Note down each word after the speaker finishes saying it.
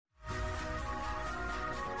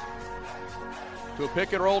to a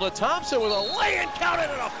pick and roll to Thompson with a lay and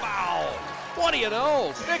counted and a foul. What do you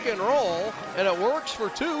know? Pick and roll, and it works for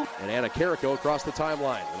two. And Anna Carrico across the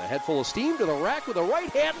timeline with a head full of steam to the rack with a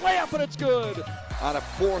right-hand layup, and it's good. On a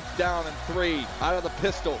 4th down and 3, out of the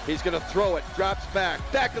pistol, he's going to throw it, drops back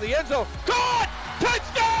to the end zone. Caught!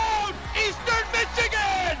 Touchdown! Eastern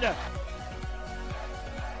Michigan!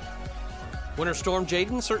 Winter Storm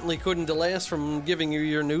Jaden certainly couldn't delay us from giving you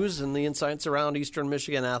your news and the insights around Eastern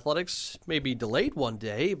Michigan athletics. Maybe delayed one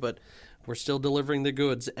day, but we're still delivering the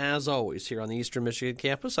goods, as always, here on the Eastern Michigan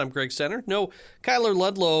campus. I'm Greg Center. No Kyler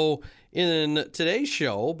Ludlow in today's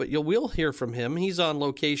show, but you will hear from him. He's on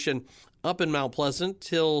location up in Mount Pleasant.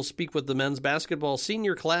 He'll speak with the men's basketball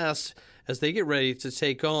senior class as they get ready to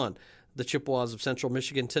take on the Chippewas of Central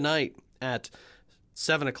Michigan tonight at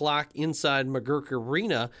 7 o'clock inside McGurk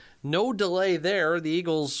Arena. No delay there. The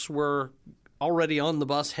Eagles were already on the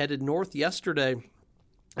bus headed north yesterday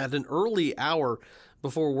at an early hour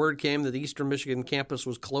before word came that the Eastern Michigan campus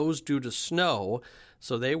was closed due to snow.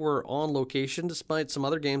 So they were on location despite some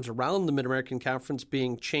other games around the Mid-American Conference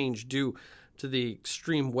being changed due to the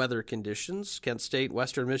extreme weather conditions. Kent State,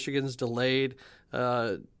 Western Michigan's delayed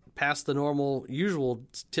past the normal usual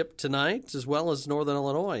tip tonight, as well as Northern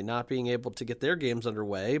Illinois not being able to get their games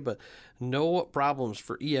underway, but no problems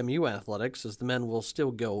for EMU athletics as the men will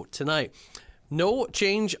still go tonight. No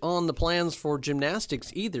change on the plans for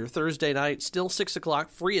gymnastics either. Thursday night, still 6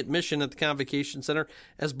 o'clock, free admission at the Convocation Center,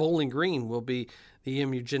 as Bowling Green will be the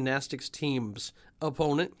EMU gymnastics team's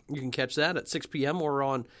opponent. You can catch that at 6 p.m. or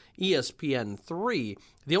on ESPN3.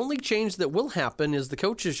 The only change that will happen is the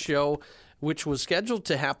coaches' show, which was scheduled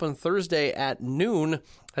to happen Thursday at noon,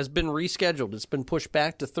 has been rescheduled. It's been pushed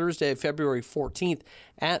back to Thursday, February 14th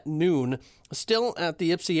at noon. Still at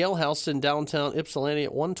the Ypsi Ale House in downtown Ypsilanti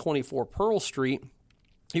at 124 Pearl Street.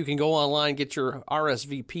 You can go online, get your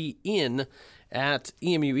RSVP in at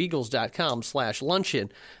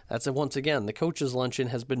emueagles.com/luncheon. That's once again, the coaches' luncheon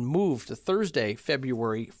has been moved to Thursday,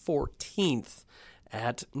 February 14th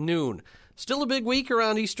at noon. Still a big week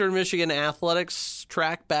around Eastern Michigan athletics.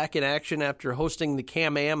 Track back in action after hosting the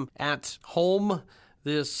Can-Am at home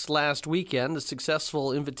this last weekend. A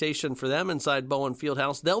successful invitation for them inside Bowen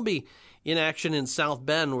Fieldhouse. They'll be in action in South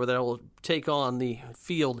Bend, where they'll take on the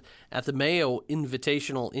field at the Mayo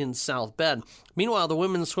Invitational in South Bend. Meanwhile, the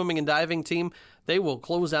women's swimming and diving team, they will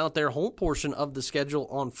close out their home portion of the schedule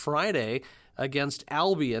on Friday against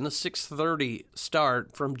Albion, a 6:30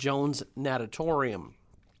 start from Jones Natatorium.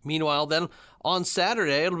 Meanwhile, then, on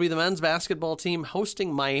Saturday, it'll be the men's basketball team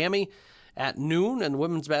hosting Miami at noon and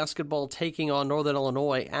women's basketball taking on Northern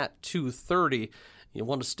Illinois at 2:30. You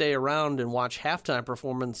want to stay around and watch halftime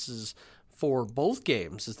performances for both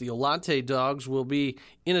games, as the Olate Dogs will be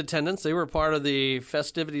in attendance. They were part of the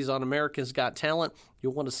festivities on America's Got Talent.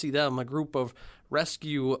 You'll want to see them, a group of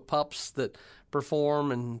rescue pups that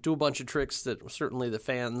perform and do a bunch of tricks that certainly the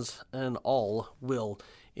fans and all will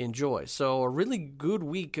enjoy. So a really good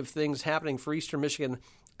week of things happening for Eastern Michigan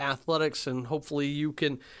athletics, and hopefully you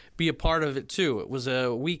can be a part of it too. It was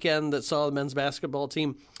a weekend that saw the men's basketball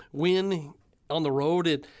team win on the road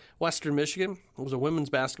at Western Michigan. It was a women's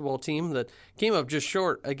basketball team that came up just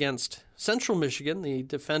short against Central Michigan, the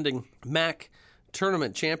defending MAC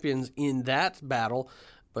tournament champions in that battle.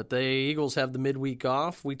 But the Eagles have the midweek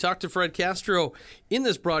off. We talked to Fred Castro in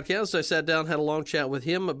this broadcast. I sat down, had a long chat with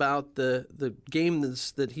him about the game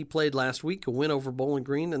that he played last week, a win over Bowling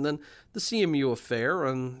Green, and then the CMU affair,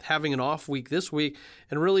 and having an off week this week,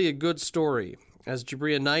 and really a good story. As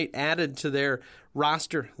Jabria Knight added to their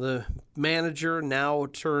roster, the manager now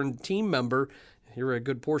turned team member. Hear a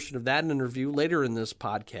good portion of that interview later in this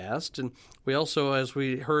podcast. And we also, as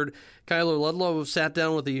we heard, Kyler Ludlow sat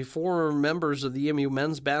down with the former members of the EMU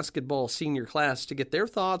men's basketball senior class to get their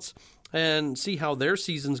thoughts and see how their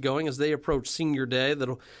season's going as they approach senior day.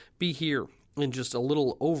 That'll be here in just a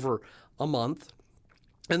little over a month.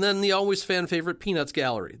 And then the always fan favorite Peanuts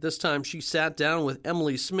Gallery. This time she sat down with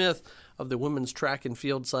Emily Smith of the women's track and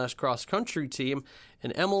field / cross country team.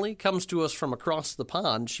 And Emily comes to us from across the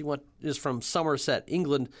pond. She is from Somerset,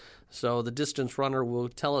 England. So the distance runner will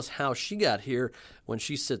tell us how she got here when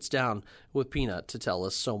she sits down with Peanut to tell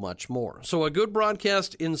us so much more. So a good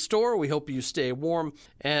broadcast in store. We hope you stay warm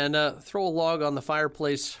and throw a log on the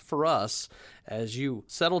fireplace for us as you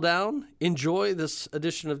settle down. Enjoy this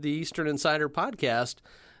edition of the Eastern Insider Podcast,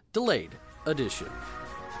 delayed edition.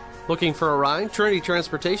 Looking for a ride? Trinity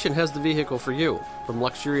Transportation has the vehicle for you. From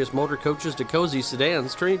luxurious motor coaches to cozy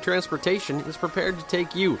sedans, Trinity Transportation is prepared to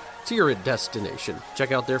take you to your destination.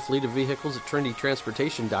 Check out their fleet of vehicles at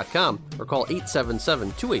TrinityTransportation.com or call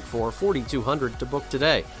 877-284-4200 to book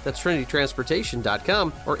today. That's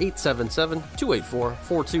TrinityTransportation.com or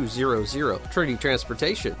 877-284-4200. Trinity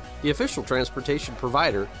Transportation, the official transportation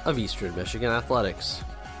provider of Eastern Michigan Athletics.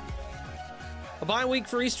 A bye week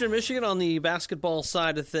for Eastern Michigan on the basketball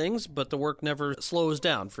side of things, but the work never slows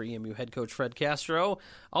down for EMU head coach Fred Castro.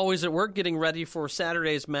 Always at work getting ready for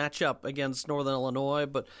Saturday's matchup against Northern Illinois,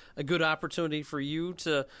 but a good opportunity for you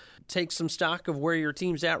to take some stock of where your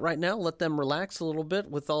team's at right now, let them relax a little bit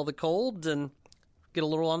with all the cold, and get a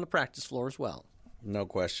little on the practice floor as well. No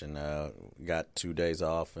question. Got 2 days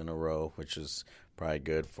off in a row, which is probably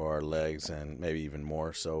good for our legs and maybe even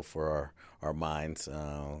more so for our minds.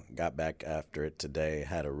 Got back after it today,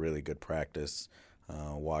 had a really good practice,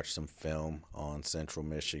 watched some film on Central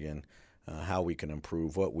Michigan, how we can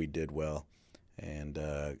improve, what we did well, and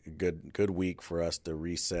good week for us to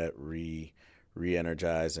reset,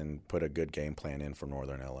 re-energize, and put a good game plan in for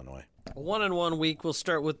Northern Illinois. A 1-1 week. We'll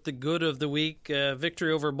start with the good of the week.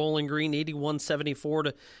 Victory over Bowling Green, 81-74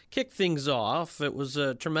 to kick things off. It was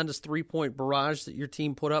a tremendous three-point barrage that your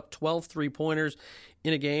team put up, 12 three-pointers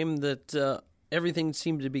in a game that everything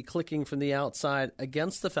seemed to be clicking from the outside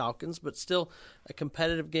against the Falcons, but still a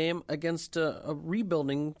competitive game against a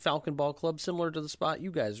rebuilding Falcon ball club similar to the spot you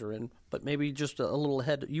guys are in, but maybe just a little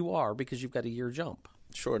ahead you are because you've got a year jump.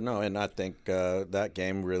 Sure, no, and I think that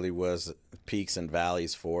game really was peaks and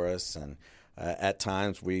valleys for us, and at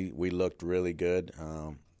times we looked really good.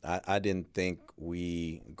 I didn't think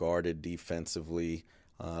we guarded defensively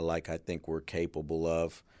like I think we're capable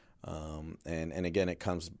of, and again, it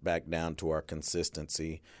comes back down to our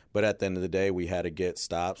consistency. But at the end of the day, we had to get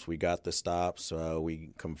stops. We got the stops. We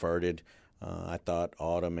converted. I thought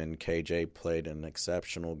Autumn and KJ played an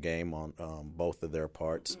exceptional game on both of their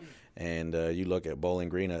parts. And you look at Bowling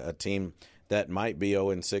Green, a team that might be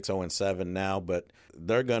 0-6, 0-7 now, but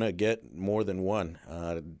they're going to get more than one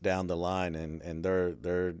down the line, and they're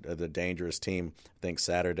the dangerous team. I think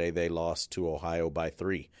Saturday they lost to Ohio by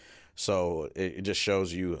 3. So it just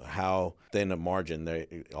shows you how thin a margin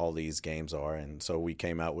all these games are. And so we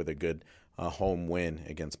came out with a good home win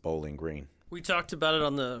against Bowling Green. We talked about it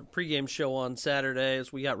on the pregame show on Saturday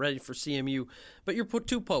as we got ready for CMU. But your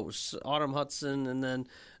two posts, Autumn Hudson and then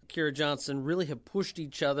Kira Johnson, really have pushed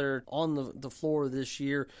each other on the floor this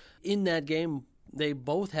year. In that game, they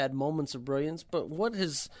both had moments of brilliance. But what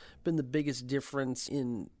has been the biggest difference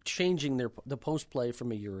in changing the post play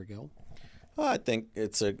from a year ago? Well, I think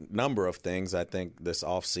it's a number of things. I think this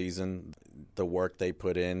offseason, the work they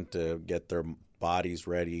put in to get their bodies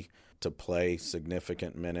ready to play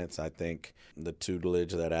significant minutes. I think the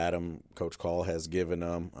tutelage that Coach Call has given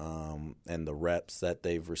them and the reps that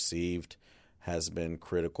they've received has been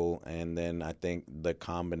critical. And then I think the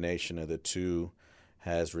combination of the two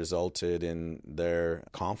has resulted in their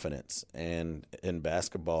confidence. And in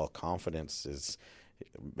basketball, confidence is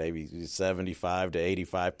maybe 75 to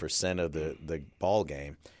 85% of the ball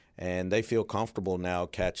game. And they feel comfortable now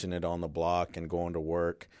catching it on the block and going to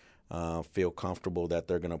work. Feel comfortable that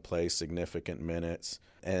they're going to play significant minutes.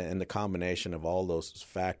 And the combination of all those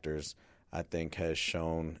factors, I think, has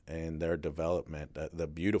shown in their development. The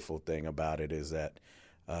beautiful thing about it is that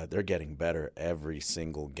they're getting better every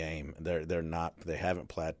single game. They haven't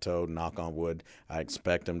plateaued, knock on wood. I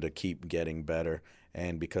expect them to keep getting better.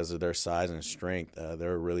 And because of their size and strength,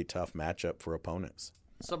 they're a really tough matchup for opponents.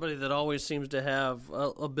 Somebody that always seems to have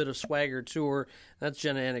a bit of swagger to her, that's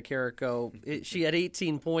Jenna Anacarico. She had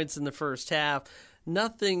 18 points in the first half.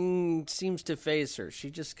 Nothing seems to faze her.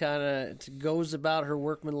 She just kind of goes about her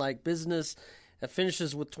workmanlike business,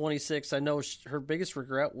 finishes with 26. I know her biggest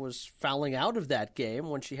regret was fouling out of that game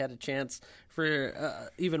when she had a chance for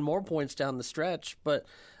even more points down the stretch. But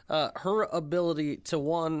her ability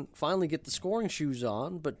to, finally get the scoring shoes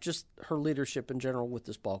on, but just her leadership in general with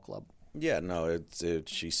this ball club. Yeah, no,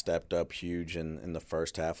 she stepped up huge in the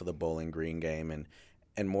first half of the Bowling Green game,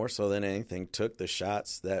 and more so than anything, took the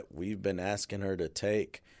shots that we've been asking her to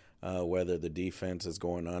take, whether the defense is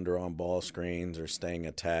going under on ball screens or staying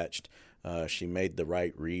attached. She made the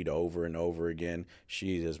right read over and over again.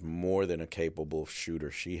 She is more than a capable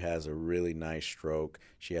shooter. She has a really nice stroke.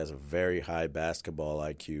 She has a very high basketball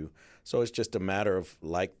IQ. So it's just a matter of,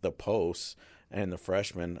 like the posts and the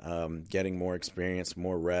freshmen, getting more experience,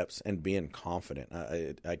 more reps, and being confident.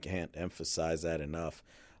 I can't emphasize that enough.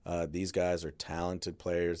 These guys are talented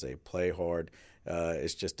players. They play hard.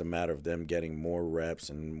 It's just a matter of them getting more reps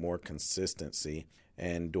and more consistency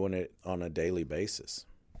and doing it on a daily basis.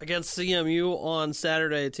 Against CMU on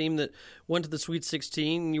Saturday, a team that went to the Sweet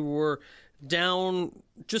 16. You were down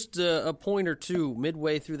just a point or two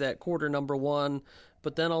midway through that quarter, number one,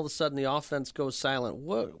 but then all of a sudden the offense goes silent.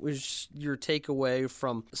 What was your takeaway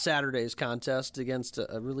from Saturday's contest against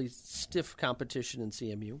a really stiff competition in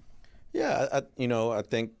CMU? Yeah, I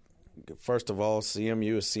think, first of all,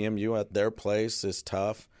 CMU is CMU at their place is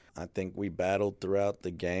tough. I think we battled throughout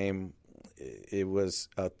the game. It was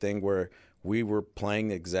a thing where we were playing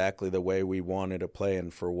exactly the way we wanted to play,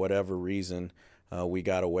 and for whatever reason, we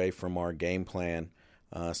got away from our game plan,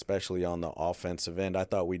 especially on the offensive end. I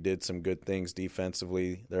thought we did some good things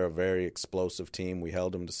defensively. They're a very explosive team. We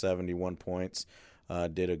held them to 71 points,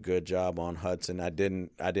 did a good job on Hudson. I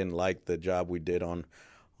didn't like the job we did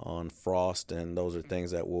on Frost, and those are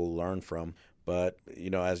things that we'll learn from. But,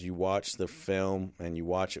 as you watch the film and you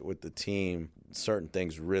watch it with the team, certain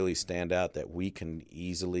things really stand out that we can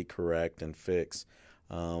easily correct and fix.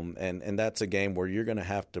 And that's a game where you're going to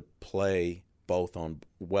have to play on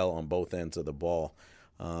both ends of the ball.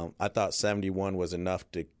 I thought 71 was enough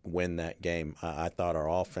to win that game. I thought our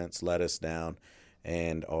offense let us down,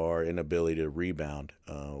 and our inability to rebound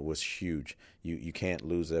was huge. You can't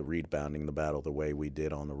lose that rebounding the battle the way we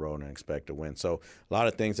did on the road and expect to win. So a lot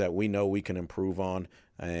of things that we know we can improve on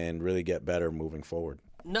and really get better moving forward.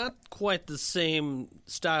 Not quite the same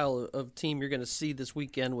style of team you're going to see this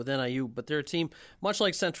weekend with NIU, but they're a team, much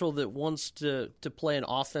like Central, that wants to play an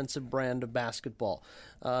offensive brand of basketball.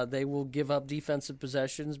 They will give up defensive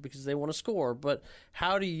possessions because they want to score. But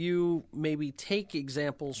how do you maybe take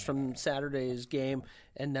examples from Saturday's game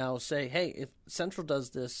and now say, hey, if Central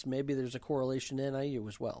does this, maybe there's a correlation to NIU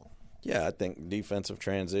as well? Yeah, I think defensive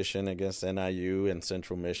transition against NIU and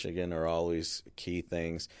Central Michigan are always key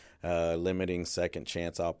things, limiting second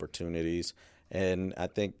chance opportunities. And I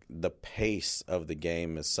think the pace of the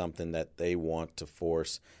game is something that they want to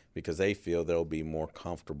force because they feel they'll be more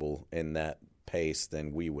comfortable in that pace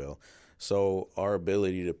than we will. So our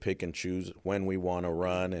ability to pick and choose when we want to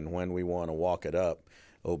run and when we want to walk it up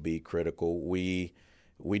will be critical. We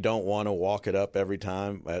don't want to walk it up every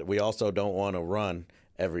time. We also don't want to run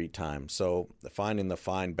every time. So finding the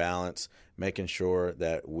fine balance, making sure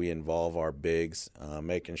that we involve our bigs,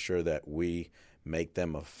 making sure that we make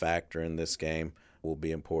them a factor in this game will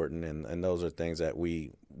be important. And those are things that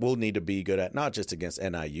we will need to be good at, not just against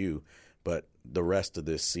NIU, but the rest of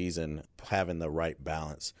this season, having the right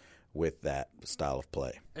balance with that style of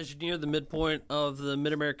play. As you near the midpoint of the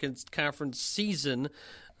Mid-American Conference season,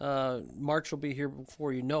 March will be here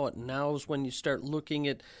before you know it. Now is when you start looking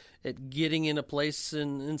at getting in a place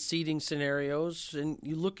in seeding scenarios, and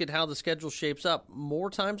you look at how the schedule shapes up.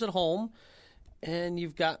 More times at home, and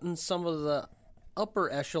you've gotten some of the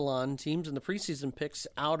upper echelon teams in the preseason picks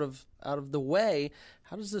out of the way.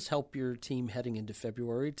 How does this help your team heading into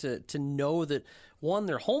February to know that, one,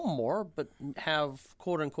 they're home more, but have,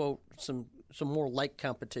 quote unquote, some more light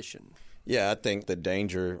competition? Yeah, I think the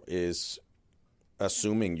danger is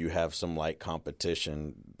assuming you have some light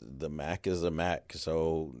competition. The MAC is a MAC,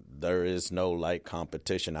 so there is no light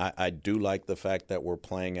competition. I do like the fact that we're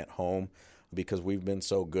playing at home because we've been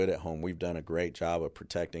so good at home. We've done a great job of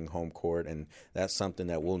protecting home court, and that's something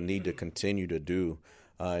that we'll need to continue to do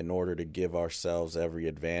in order to give ourselves every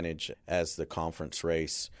advantage as the conference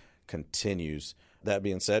race continues. That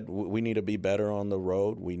being said, we need to be better on the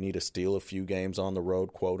road. We need to steal a few games on the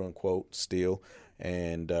road, quote-unquote steal.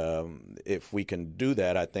 And if we can do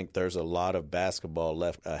that, I think there's a lot of basketball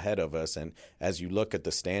left ahead of us. And as you look at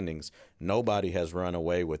the standings, nobody has run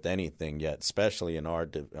away with anything yet, especially on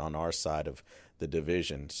our side of the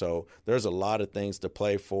division. So there's a lot of things to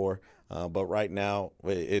play for. But right now,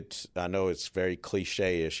 I know it's very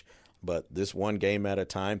cliche-ish, but this one game at a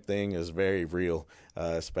time thing is very real,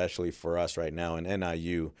 especially for us right now. And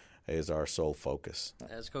NIU is our sole focus.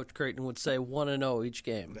 As Coach Creighton would say, 1-0 each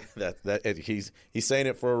game. He's saying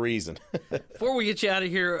it for a reason. Before we get you out of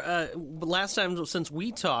here, last time since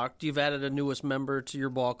we talked, you've added a newest member to your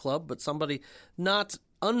ball club, but somebody not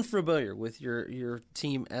unfamiliar with your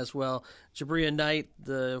team as well. Jabria Knight,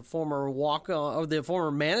 the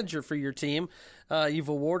former manager for your team, you've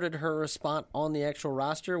awarded her a spot on the actual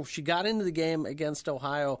roster. She got into the game against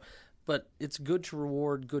Ohio, but it's good to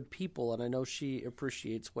reward good people, and I know she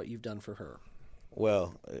appreciates what you've done for her.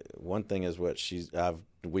 Well, one thing is what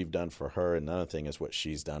we've done for her, and another thing is what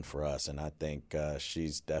she's done for us, and I think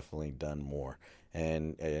she's definitely done more.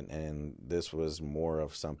 And this was more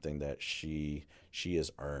of something that she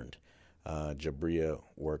has earned. Jabria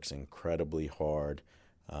works incredibly hard.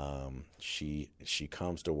 She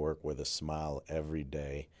comes to work with a smile every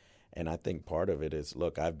day. And I think part of it is,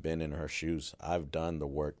 look, I've been in her shoes. I've done the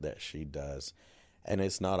work that she does. and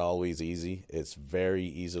it's not always easy. It's very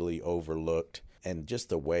easily overlooked. And just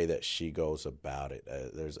the way that she goes about it,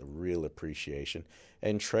 there's a real appreciation.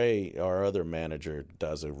 And Trey, our other manager,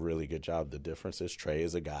 does a really good job. The difference is Trey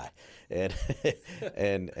is a guy, and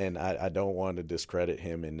and I don't want to discredit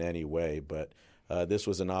him in any way, but this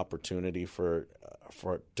was an opportunity for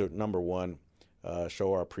to, number one,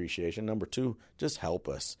 show our appreciation. Number two, just help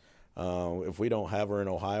us. If we don't have her in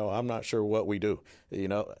Ohio, I'm not sure what we do,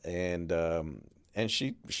 and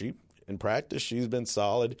she. In practice, she's been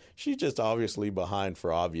solid. She's just obviously behind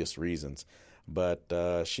for obvious reasons. But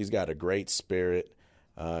she's got a great spirit.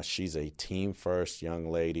 She's a team-first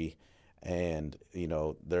young lady. And,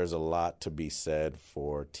 there's a lot to be said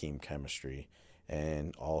for team chemistry.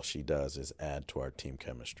 And all she does is add to our team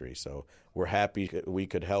chemistry. So we're happy we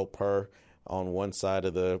could help her on one side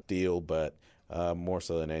of the deal. But more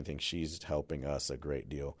so than anything, she's helping us a great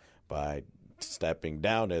deal by stepping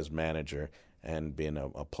down as manager and being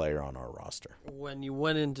a player on our roster. When you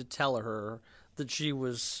went in to tell her that she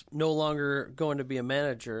was no longer going to be a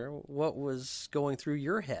manager, what was going through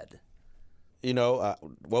your head?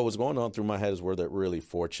 What was going on through my head is we're really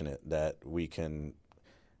fortunate that we can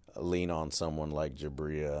lean on someone like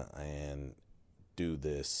Jabria and do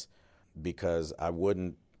this, because I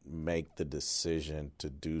wouldn't make the decision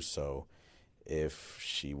to do so if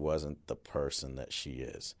she wasn't the person that she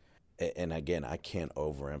is. And again, I can't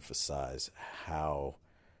overemphasize how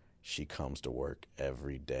she comes to work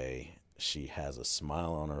every day. She has a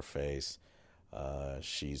smile on her face.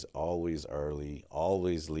 She's always early,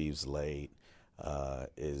 always leaves late,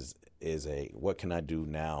 is a what can I do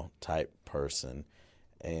now type person.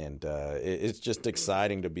 And it's just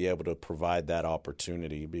exciting to be able to provide that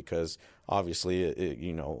opportunity, because obviously,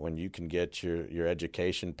 when you can get your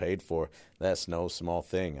education paid for, that's no small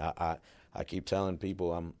thing. I keep telling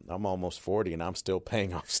people I'm almost 40 and I'm still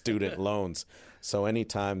paying off student loans. So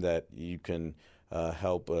anytime that you can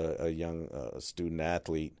help a young student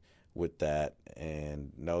athlete with that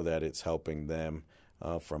and know that it's helping them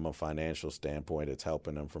from a financial standpoint, it's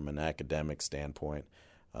helping them from an academic standpoint,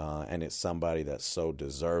 and it's somebody that's so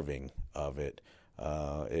deserving of it,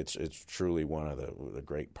 it's truly one of the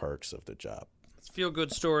great perks of the job. It's a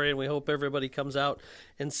feel-good story, and we hope everybody comes out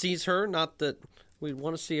and sees her. Not that we'd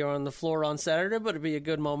want to see her on the floor on Saturday, but it'd be a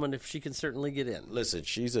good moment if she can certainly get in. Listen,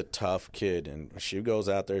 she's a tough kid, and she goes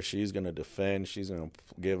out there, she's going to defend. She's going to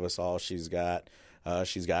give us all she's got.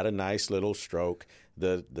 She's got a nice little stroke.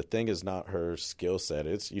 The thing is not her skill set.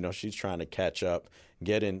 It's, she's trying to catch up,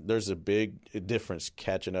 get in. There's a big difference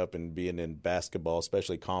catching up and being in basketball,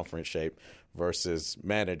 especially conference shape versus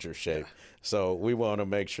manager shape. Yeah. So we want to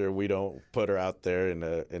make sure we don't put her out there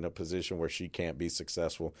in a position where she can't be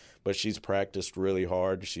successful. But she's practiced really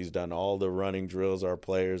hard. She's done all the running drills our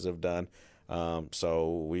players have done.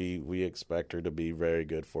 So we expect her to be very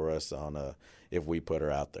good for us if we put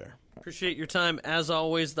her out there. Appreciate your time. As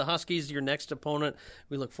always, the Huskies, your next opponent.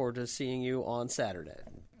 We look forward to seeing you on Saturday.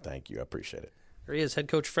 Thank you. I appreciate it. There he is, head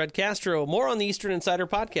coach Fred Castro. More on the Eastern Insider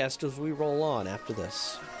podcast as we roll on after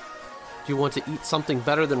this. Do you want to eat something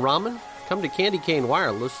better than ramen? Come to Candy Cane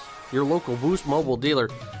Wireless, your local Boost Mobile dealer,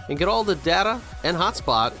 and get all the data and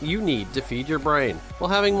hotspot you need to feed your brain while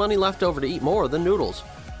having money left over to eat more than noodles.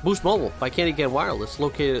 Boost Mobile by Candy Cane Wireless,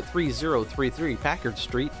 located at 3033 Packard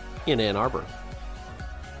Street in Ann Arbor.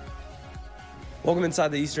 Welcome inside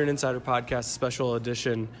the Eastern Insider Podcast, a special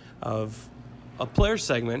edition of a player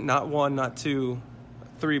segment. Not one, not two,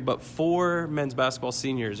 three, but four men's basketball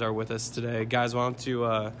seniors are with us today. Guys, why don't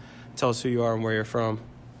you tell us who you are and where you're from?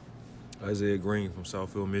 Isaiah Green from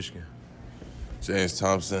Southfield, Michigan. James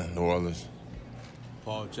Thompson, New Orleans.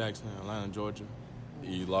 Paul Jackson, Atlanta, Georgia.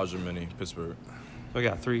 Elijah Minnie, Pittsburgh. We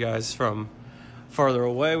got three guys from farther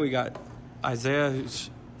away. We got Isaiah, who's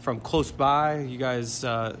from close by. You guys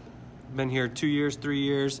been here 2 years, 3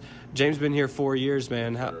 years. James been here 4 years,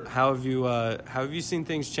 man. How have you seen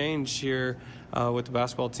things change here with the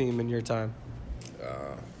basketball team in your time?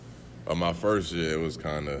 On my first year, it was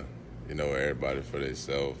kind of, everybody for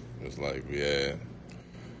themselves. It was like we had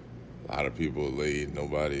a lot of people lead.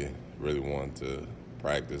 Nobody really wanted to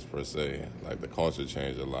practice per se. Like the culture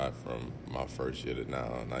changed a lot from my first year to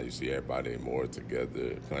now. Now you see everybody more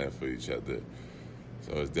together, playing for each other.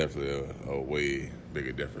 So it's definitely a way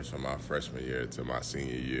bigger difference from my freshman year to my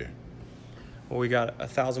senior year. Well, we got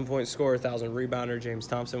 1,000-point scorer, 1,000 rebounder, James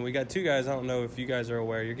Thompson. We got two guys, I don't know if you guys are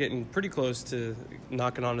aware, you're getting pretty close to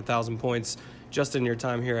knocking on 1,000 points just in your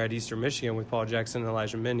time here at Eastern Michigan with Paul Jackson and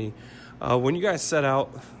Elijah Minnie. When you guys set out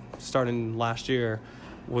starting last year,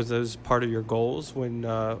 was those part of your goals when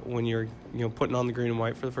you're putting on the green and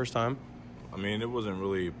white for the first time? I mean, it wasn't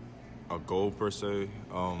really a goal per se.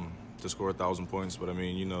 to score 1,000 points, but I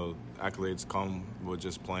mean, you know, accolades come with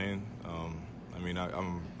just playing. I mean,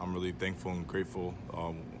 I'm really thankful and grateful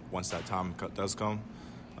once that time does come.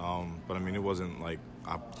 But I mean, it wasn't like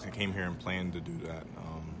I came here and planned to do that.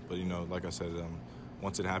 But you know, like I said,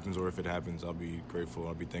 once it happens or if it happens, I'll be grateful.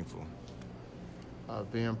 I'll be thankful.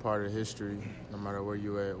 Being part of history, no matter where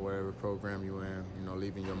you at, whatever program you in, you know,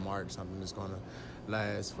 leaving your mark, something that's going to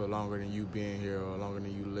last for longer than you being here or longer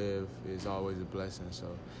than you live is always a blessing. So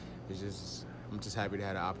I'm just happy to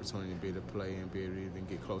have the opportunity to be able to play and be able to even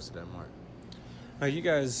get close to that mark. You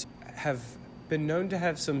guys have been known to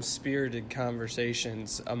have some spirited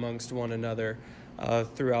conversations amongst one another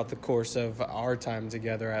throughout the course of our time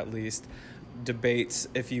together, at least. Debates,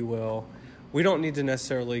 if you will. We don't need to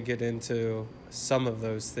necessarily get into some of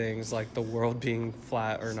those things, like the world being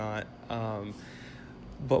flat or not.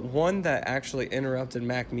 But one that actually interrupted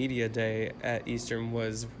Mac Media Day at Eastern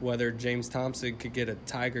was whether James Thompson could get a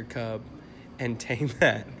tiger cub and tame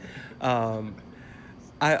that.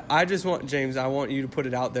 I just want, James, I want you to put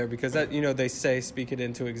it out there because that, you know, they say speak it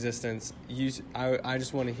into existence. I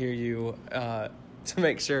just want to hear you to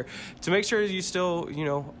make sure you still, you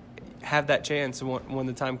know, have that chance when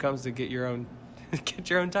the time comes to get your own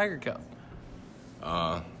tiger cub.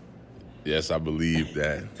 Yes, I believe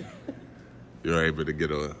that you're able to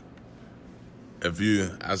get if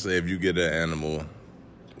you get an animal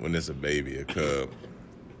when it's a baby, a cub,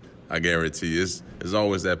 I guarantee you it's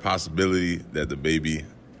always that possibility that the baby,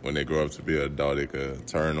 when they grow up to be an adult, it could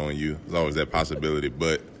turn on you. There's always that possibility.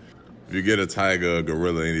 But if you get a tiger, a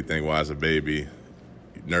gorilla, anything while it's a baby,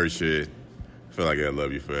 you nurture it, I feel like it'll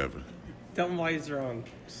love you forever. Tell him why he's wrong.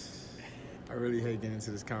 I really hate getting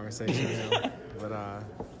into this conversation, you know, but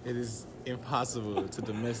it is impossible to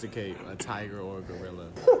domesticate a tiger or a gorilla.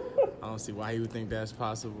 I don't see why he would think that's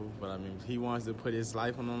possible, but I mean, if he wants to put his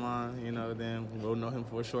life on the line, you know, then we'll know him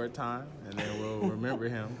for a short time, and then we'll remember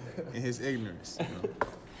him in his ignorance. You know?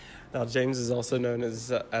 Now, James is also known as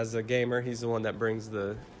a gamer. He's the one that brings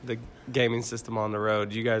the gaming system on the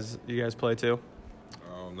road. You guys play too?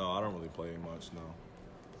 No, I don't really play much, no.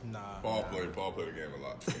 Nah. Paul played the game a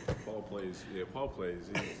lot. Paul plays.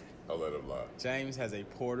 I let him lie. James has a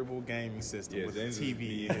portable gaming system with James a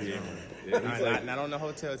TV in his room. Yeah, not on the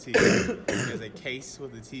hotel TV. He has a case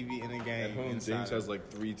with a TV and a game. At home, James has like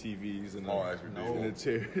 3 TVs and a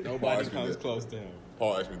chair. Nobody comes close to him.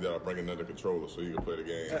 Paul asked me that I'll bring another controller so he can play the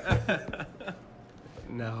game.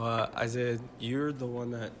 Now, Isaiah, you're the one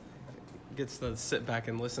that gets to sit back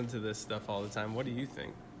and listen to this stuff all the time. What do you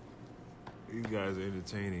think? These guys are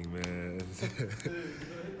entertaining, man.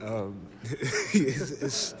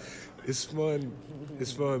 It's fun.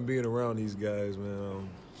 It's fun being around these guys, man.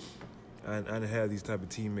 I had these type of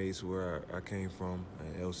teammates where I came from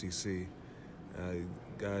at LCC.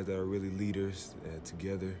 Guys that are really leaders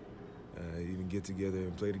together. Even get together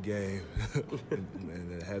and play the game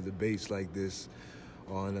and have debates like this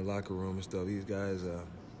all in the locker room and stuff. These guys,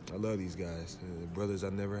 I love these guys. Brothers I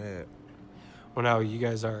never had. Well, now you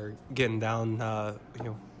guys are getting down, a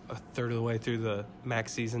third of the way through the MAC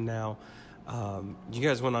season now. You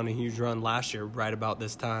guys went on a huge run last year, right about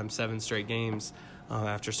this time, 7 straight games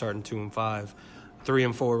after starting 2-5,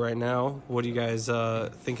 3-4 right now. What are you guys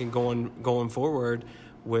thinking going forward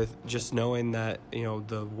with just knowing that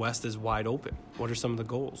the West is wide open? What are some of the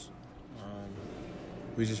goals?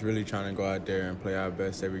 We're just really trying to go out there and play our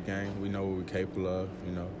best every game. We know what we're capable of.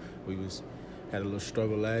 We had a little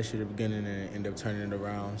struggle last year at the beginning and ended up turning it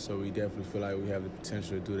around. So we definitely feel like we have the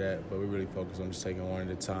potential to do that. But we really focus on just taking one at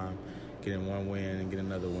a time, getting one win and getting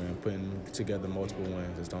another win, putting together multiple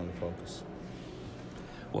wins. That's the only focus.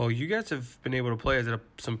 Well, you guys have been able to play at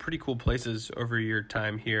some pretty cool places over your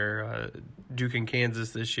time here. Duke in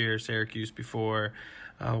Kansas this year, Syracuse before.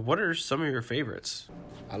 What are some of your favorites?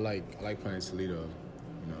 I like playing Toledo.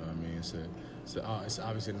 You know what I mean? It's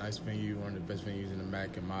obviously a nice venue, one of the best venues in the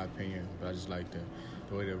MAC in my opinion. But I just like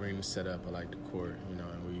the way the arena's set up. I like the court, and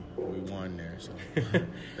we won there, so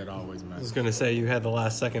that always matters. I was going to say you had the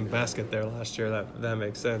last second basket there last year. That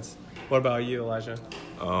makes sense. What about you, Elijah?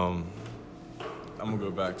 I'm going to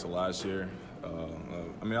go back to last year.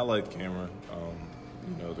 I like Cameron.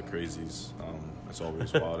 The crazies. It's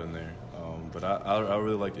always wild in there. But I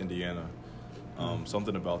really like Indiana.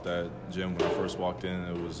 Something about that gym when I first walked in,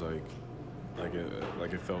 it was like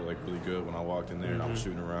it felt like really good when I walked in there and I was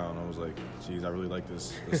shooting around. I was like, geez, I really like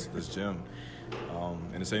this gym.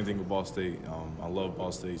 And the same thing with Ball State. I love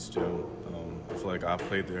Ball State's gym. I feel like I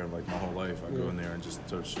played there like my whole life. I go in there and just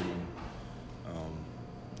start shooting.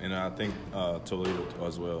 And I think Toledo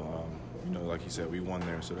as well. Like you said, we won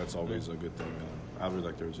there, so that's always a good thing. I really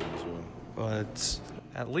like their gym as well. But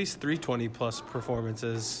at least 320-plus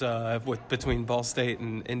performances between Ball State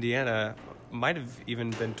and Indiana. Might have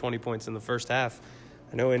even been 20 points in the first half.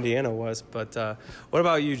 I know Indiana was, but what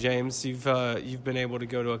about you, James? You've been able to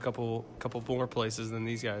go to a couple more places than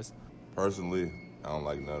these guys. Personally, I don't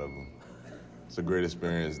like none of them. It's a great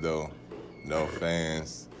experience, though. No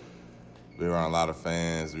fans. We were around a lot of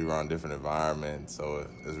fans. We were on different environments, so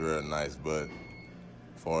it's real nice. But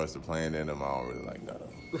as far as the playing in them, I don't really like none of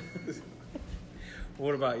them.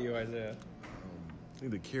 What about you, Isaiah? I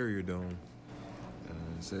think the Carrier Dome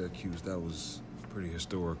in Syracuse, that was pretty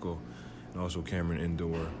historical. And also Cameron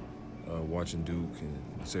Indoor, watching Duke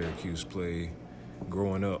and Syracuse play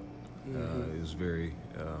growing up. It was very,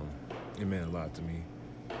 it meant a lot to me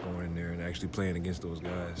going in there and actually playing against those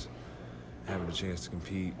guys, having a chance to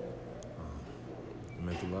compete. It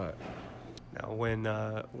meant a lot. Now,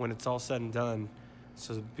 when it's all said and done,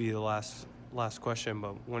 so it'll be the last question,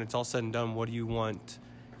 but when it's all said and done, what do you want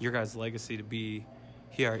your guys' legacy to be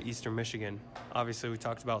here at Eastern Michigan? Obviously, we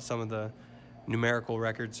talked about some of the numerical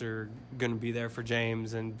records are going to be there for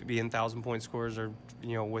James and being 1,000-point scores or,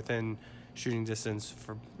 within shooting distance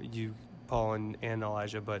for you, Paul, and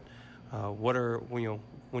Elijah. But what are,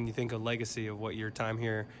 when you think of legacy of what your time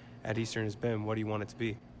here at Eastern has been, what do you want it to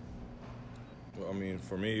be? Well, I mean,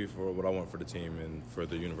 for me, for what I want for the team and for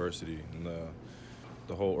the university and the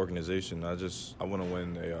whole organization, I want to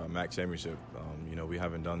win a MAC championship. We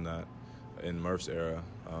haven't done that in Murph's era.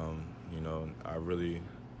 I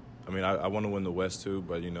want to win the West too,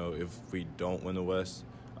 but if we don't win the West,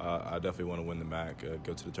 I definitely want to win the MAC,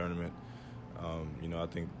 go to the tournament. I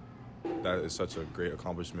think that is such a great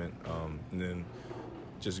accomplishment. And then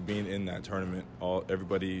just being in that tournament,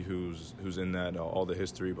 everybody who's in that, all the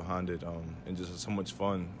history behind it, and just so much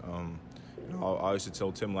fun. I used to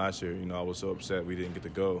tell Tim last year, I was so upset we didn't get to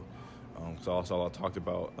go, because all I talked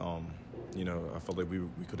about, I felt like we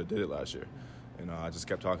could have did it last year. I just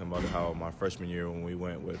kept talking about how my freshman year when we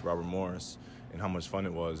went with Robert Morris and how much fun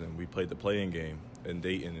it was, and we played the play-in game in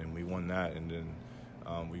Dayton and we won that, and then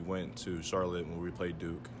we went to Charlotte when we played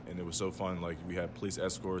Duke, and it was so fun. Like, we had police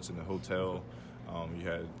escorts in the hotel, you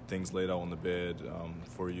had things laid out on the bed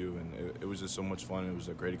for you, and it was just so much fun. It was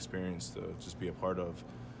a great experience to just be a part of,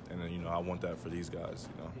 and then I want that for these guys.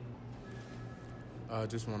 I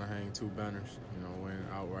just want to hang 2 banners, win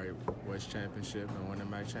outright West Championship and win the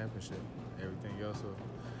MAC Championship. Everything else will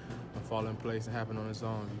fall in place and happen on its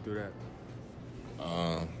own. You do that.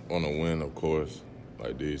 Want to win, of course,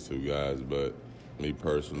 like these 2 guys, but me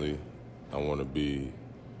personally, I want to be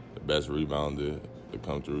the best rebounder to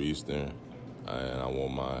come through Eastern, and I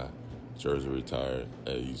want my jersey retired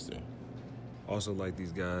at Eastern. Also, like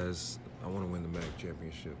these guys, I want to win the MAC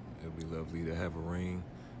championship. It'll be lovely to have a ring.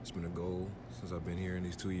 It's been a goal since I've been here in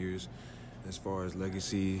these 2 years. As far as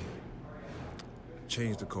legacy,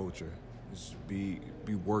 change the culture. Just be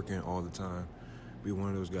working all the time. Be one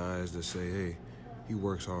of those guys that say, hey, he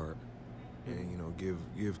works hard. And,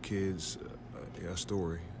 give kids a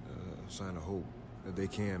story, a sign of hope that they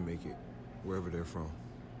can make it wherever they're from.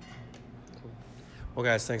 Well,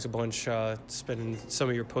 guys, thanks a bunch spending some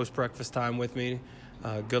of your post-breakfast time with me.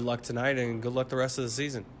 Good luck tonight, and good luck the rest of the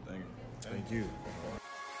season. Thank you.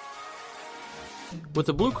 With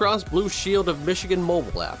the Blue Cross Blue Shield of Michigan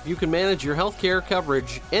mobile app, you can manage your healthcare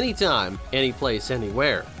coverage anytime, anyplace,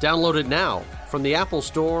 anywhere. Download it now from the Apple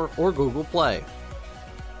Store or Google Play.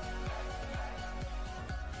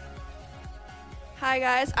 Hi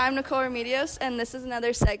guys, I'm Nicole Remedios, and this is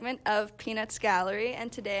another segment of Peanuts Gallery,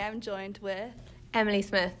 and today I'm joined with Emily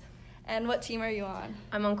Smith. And what team are you on?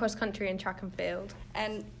 I'm on cross country and track and field.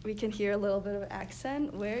 And we can hear a little bit of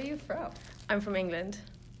accent. Where are you from? I'm from England.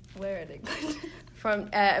 Where in England? From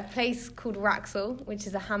a place called Wraxall, which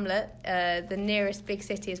is a hamlet. The nearest big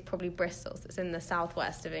city is probably Bristol, so it's in the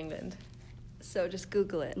southwest of England. So just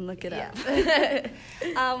Google it and look it up.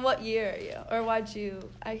 What year are you? Or I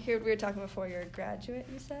heard we were talking before, you're a graduate,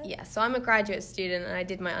 you said? Yeah, so I'm a graduate student, and I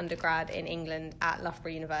did my undergrad in England at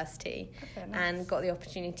Loughborough University. Okay, nice. And got the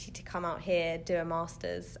opportunity to come out here, do a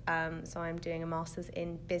master's. So I'm doing a master's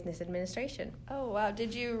in business administration. Oh, wow.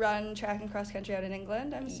 Did you run track and cross country out in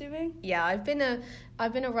England, I'm assuming? Yeah, I've been a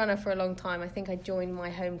runner for a long time. I think I joined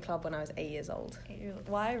my home club when I was 8 years old.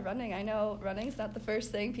 Why running? I know running's not the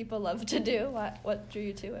first thing people love to do. What drew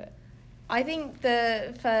you to it? I think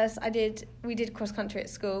we did cross country at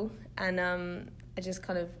school, and I just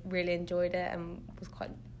kind of really enjoyed it and was quite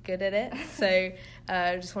good at it. So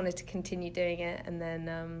I just wanted to continue doing it, and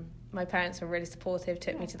then my parents were really supportive,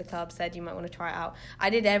 took me to the club, said you might want to try it out. I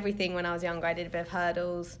did everything when I was younger. I did a bit of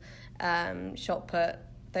hurdles, shot put,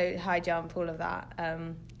 high jump, all of that,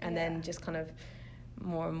 and then just kind of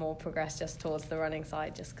more and more progress just towards the running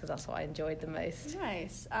side, just because that's what I enjoyed the most.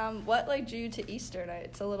 Nice. What drew you to Eastern?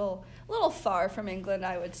 It's a little far from England,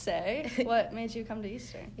 I would say. What made you come to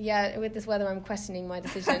Eastern? Yeah, with this weather, I'm questioning my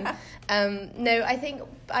decision. No, I think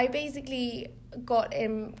I basically got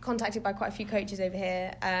contacted by quite a few coaches over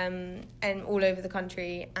here, and all over the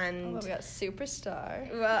country. And we got superstar.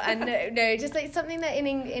 Well, and no, just like something that in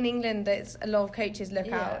England, that's a lot of coaches look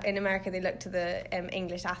out. In America, they look to the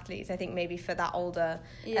English athletes. I think maybe for that older,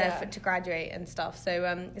 to graduate and stuff. So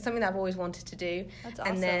it's something that I've always wanted to do. That's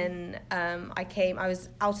awesome. And then I was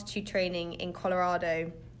altitude training in Colorado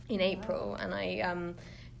in April, and I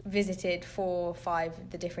visited 4 or 5 of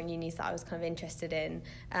the different unis that I was kind of interested in.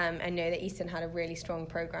 I know that Eastern had a really strong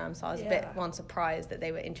program, so I was a bit surprised that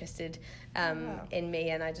they were interested in me,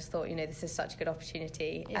 and I just thought, this is such a good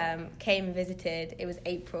opportunity. Came and visited. It was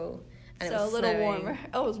April. And so it was a little snowing. warmer.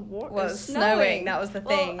 Oh, it was warm. Well, it was snowing. That was the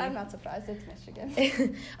thing. Well, I'm not surprised. It's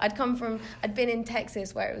Michigan. I'd been in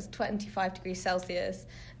Texas where it was 25 degrees Celsius.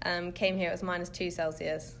 Came here, it was -2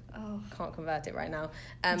 Celsius. Oh. Can't convert it right now.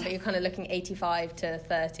 But you're kind of looking 85 to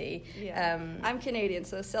 30. Yeah. I'm Canadian,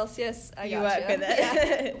 so Celsius, I you gotcha. work with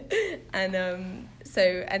it.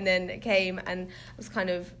 Yeah. And then it came, and I was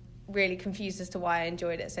kind of really confused as to why I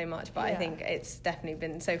enjoyed it so much, but I think it's definitely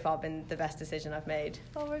been the best decision I've made.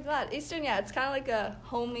 Well, we're glad. Eastern, it's kind of like a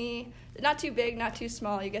homey, not too big, not too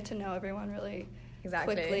small. You get to know everyone really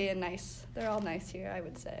quickly and nice. They're all nice here, I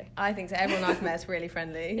would say. I think so. Everyone I've met is really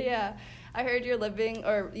friendly. Yeah. I heard you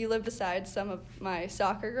live beside some of my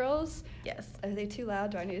soccer girls. Yes. Are they too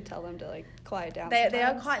loud? Do I need to tell them to quiet down? They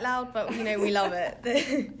are quite loud, but we love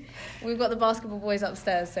it. We've got the basketball boys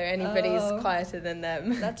upstairs, so anybody's quieter than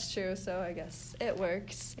them. That's true. So I guess it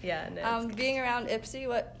works. Yeah. No. Being around Ypsi,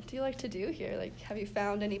 what do you like to do here? Have you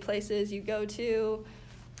found any places you go to?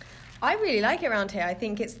 I really like it around here. I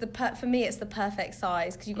think it's for me it's the perfect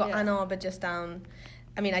size, because you've got Ann Arbor just down.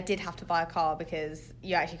 I mean, I did have to buy a car because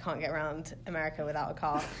you actually can't get around America without a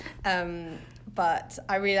car. But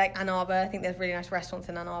I really like Ann Arbor. I think there's really nice restaurants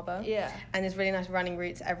in Ann Arbor. Yeah. And there's really nice running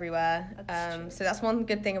routes everywhere. So that's one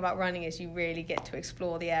good thing about running, is you really get to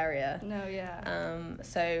explore the area. No, yeah.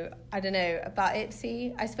 So I don't know about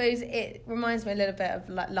Ypsi. I suppose it reminds me a little bit of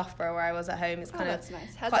Loughborough, where I was at home. It's kind of that's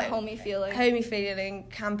nice. Has a homey feeling. Homey feeling.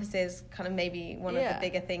 Campus is kind of maybe one of the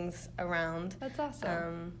bigger things around. That's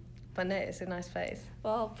awesome. But no, it's a nice place.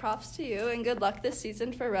 Well, props to you, and good luck this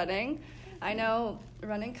season for running. I know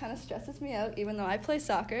running kind of stresses me out, even though I play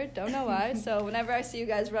soccer. Don't know why. So whenever I see you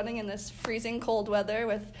guys running in this freezing cold weather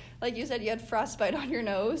with, like you said, you had frostbite on your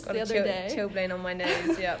nose the other day. Chilblain on my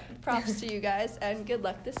nose, yep. Props to you guys, and good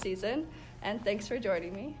luck this season. And thanks for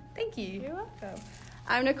joining me. Thank you. You're welcome.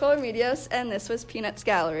 I'm Nicole Remedios, and this was Peanuts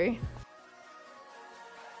Gallery.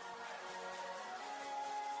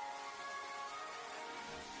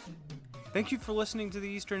 Thank you for listening to the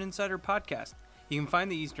Eastern Insider podcast. You can find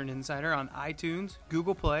the Eastern Insider on iTunes,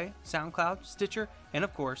 Google Play, SoundCloud, Stitcher, and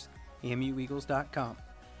of course, EMUEagles.com.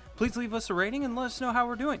 Please leave us a rating and let us know how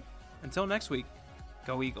we're doing. Until next week,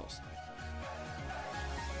 go Eagles.